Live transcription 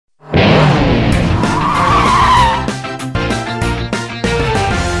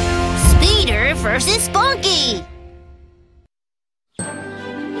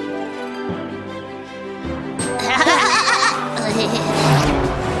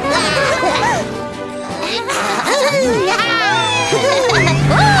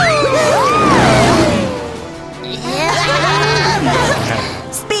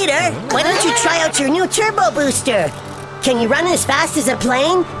should try out your new turbo booster. Can you run as fast as a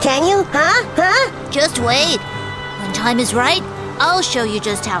plane? Can you? Huh? Just wait. When time is right, I'll show you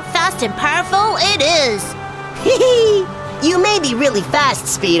just how fast and powerful it is. You may be really fast,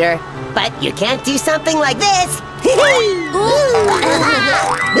 Speeder, but you can't do something like this.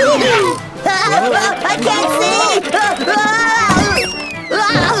 I can't see!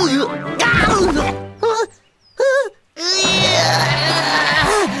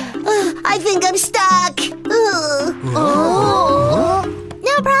 I think I'm stuck.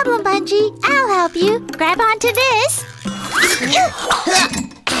 No problem, Bungee. I'll help you. Grab onto this.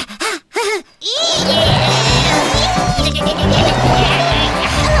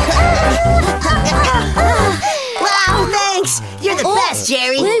 Wow, thanks! You're the best,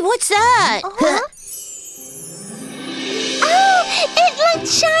 Jerry! Wait, what's that? Oh, it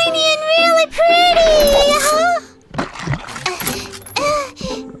looks shiny and really pretty!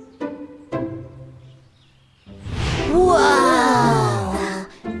 Wow!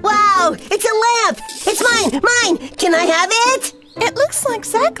 Wow! It's a lamp! It's mine! Mine! Can I have it? It looks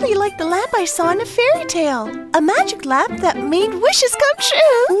exactly like the lamp I saw in a fairy tale. A magic lamp that made wishes come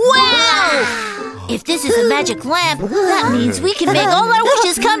true. Wow! If this is a magic lamp, that means we can make all our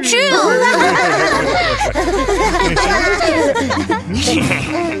wishes come true!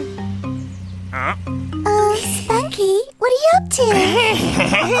 Spunky, what are you up to?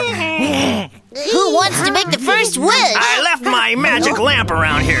 Who wants to make the first wish? I left my magic lamp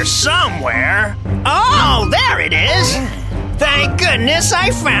around here somewhere. Oh, there it is! Thank goodness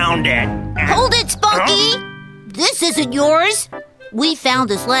I found it. Hold it, Spunky! This isn't yours. We found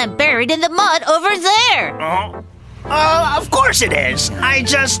this lamp buried in the mud over there. Of course it is. I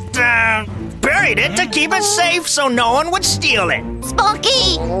just, buried it to keep it safe so no one would steal it.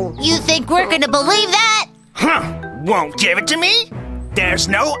 Spunky, you think we're gonna believe that? Huh, won't give it to me? There's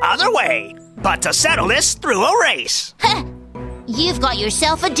no other way but to settle this through a race. You've got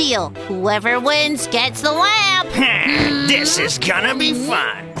yourself a deal. Whoever wins gets the lamp. This is gonna be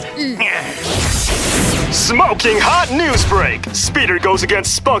fun. Smoking hot news break. Speeder goes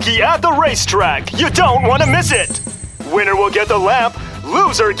against Spunky at the racetrack. You don't want to miss it. Winner will get the lamp.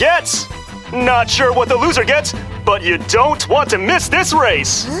 Loser gets... Not sure what the loser gets, but you don't want to miss this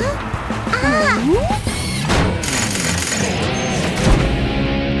race.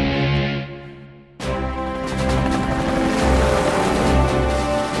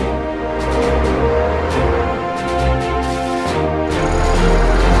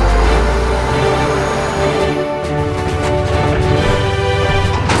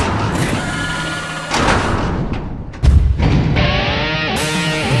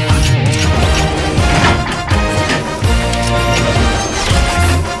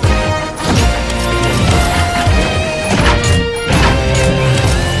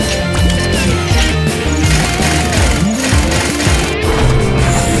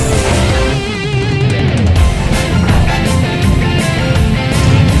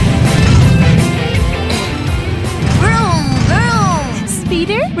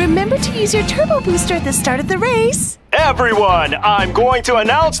 Use your turbo booster at the start of the race. Everyone, I'm going to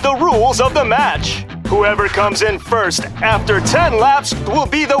announce the rules of the match. Whoever comes in first after 10 laps will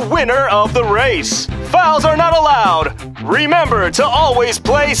be the winner of the race. Fouls are not allowed. Remember to always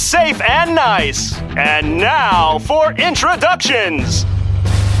play safe and nice. And now for introductions.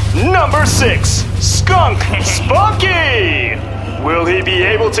 Number 6, Skunk Spunky. Will he be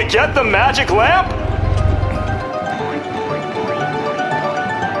able to get the magic lamp?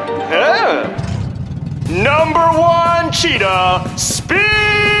 Number 1 cheetah, Speeder,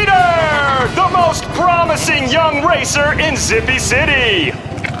 the most promising young racer in Zippy City.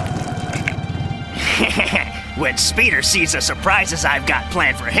 When Speeder sees the surprises I've got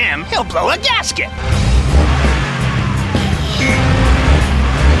planned for him, he'll blow a gasket.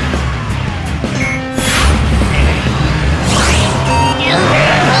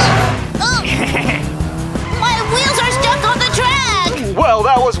 Well,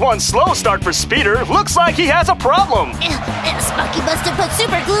 that was one slow start for Speeder. Looks like he has a problem. Spunky must have put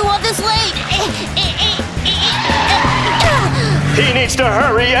super glue on this lane. He needs to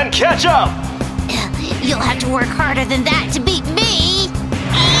hurry and catch up. You'll have to work harder than that to beat me.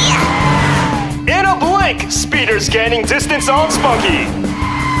 In a blink, Speeder's gaining distance on Spunky.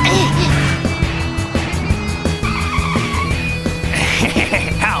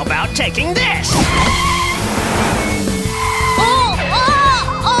 How about taking this?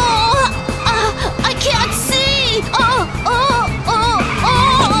 I can't see!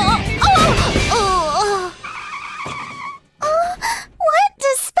 What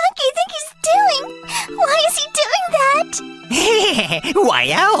does Spunky think he's doing? Why is he doing that? Why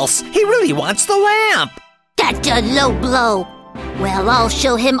else? He really wants wants the lamp. That's a low blow. Well, I'll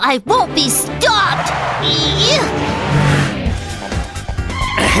show him I won't be stopped.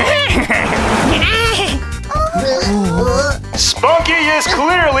 Spunky is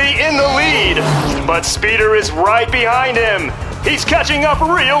clearly in the lead, but Speeder is right behind him. He's catching up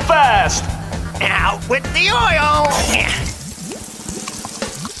real fast. Out with the oil.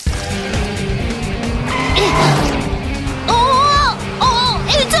 Oh,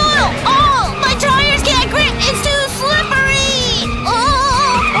 it's oil. Oh, my tires can't grip. It's too slippery.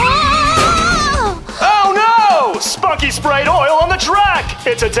 Oh no! Spunky sprayed oil on the track.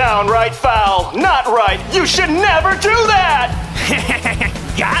 It's a downright foul. Not right. You should never do that.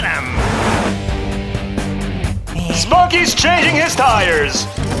 Got him. Spunky's changing his tires.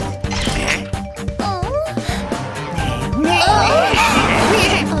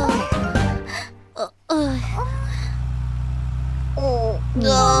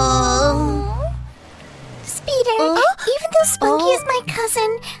 Speeder, even though Spunky is my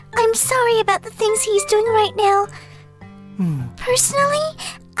cousin, I'm sorry about the things he's doing right now. Personally,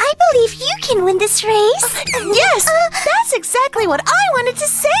 I believe you can win this race. Yes, that's exactly what I wanted to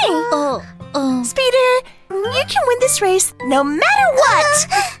say. Speeder, you can win this race no matter what.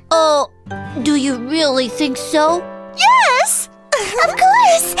 Do you really think so? Yes! Of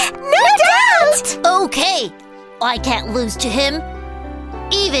course! No doubt! Okay, I can't lose to him.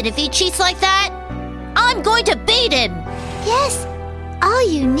 Even if he cheats like that, I'm going to beat him. Yes, all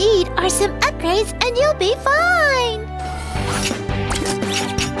you need are some upgrades and you'll be fine.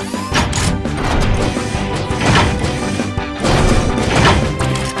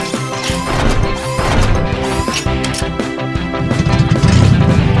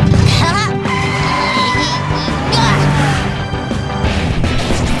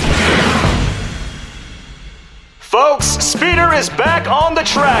 Folks, Speeder is back on the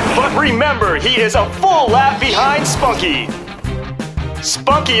track, but remember, he is a full lap behind Spunky.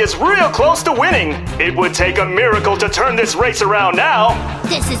 Spunky is real close to winning. It would take a miracle to turn this race around now.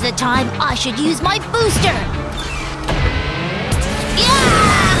 This is the time I should use my booster. Yeah!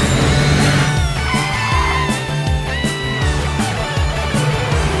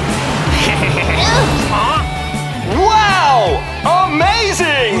 Wow!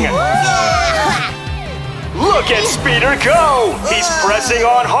 Amazing! Look at Speeder go! He's pressing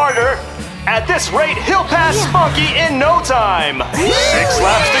on harder. At this rate, he'll pass Spunky in no time. 6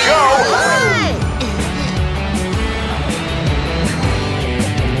 laps to go.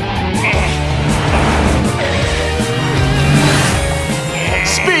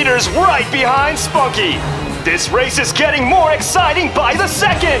 Speeder's right behind Spunky. This race is getting more exciting by the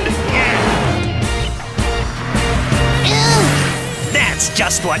second. That's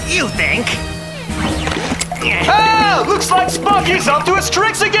just what you think. Ah! Looks like Spunky's up to his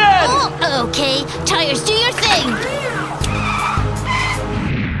tricks again! Oh, okay, tires, do your thing.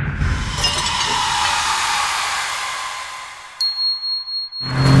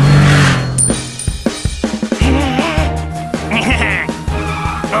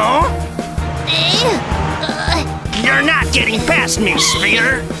 Oh? You're not getting past me,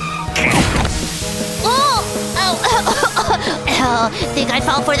 Speeder. Think I'd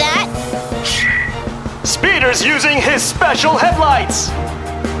fall for that? Speeder's using his special headlights.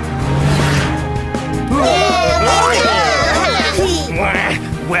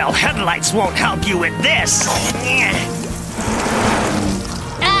 Well, headlights won't help you with this.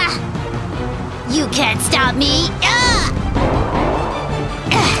 You can't stop me.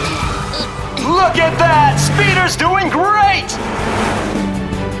 Look at that! Speeder's doing great!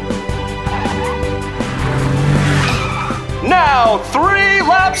 Now, 3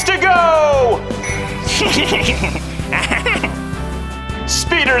 laps to go!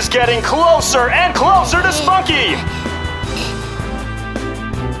 Speeder's getting closer and closer to Spunky!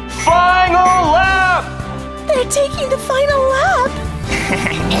 Final lap! They're taking the final lap.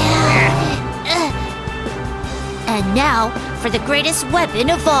 And now for the greatest weapon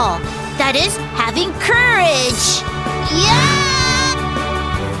of all. That is having courage. Yeah!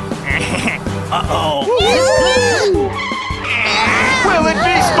 Uh-oh. Will it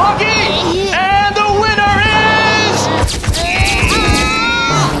be Spunky? And the winner is...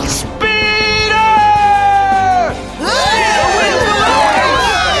 Speeder!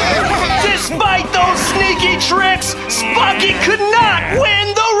 Despite those sneaky tricks, Spunky could not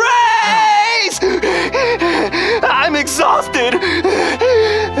win the race! I'm exhausted.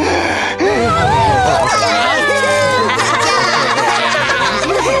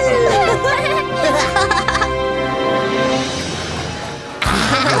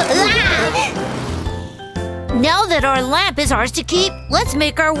 Now that our lamp is ours to keep. Let's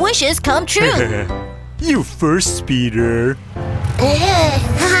make our wishes come true. You first, Speeder.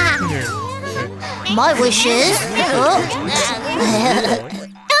 My wishes.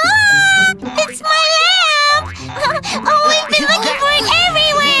 It's my lamp! Oh, I've been looking for it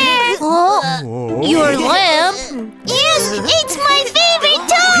everywhere! Your lamp? Yes, it's my favorite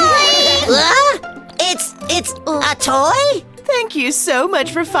toy! It's a toy? Thank you so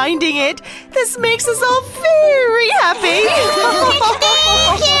much for finding it. This makes us all very happy.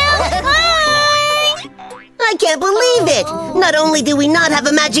 Thank you! I can't believe it! Not only do we not have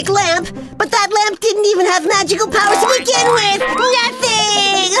a magic lamp, but that lamp didn't even have magical powers to begin with!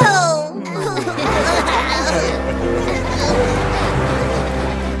 Nothing! Oh.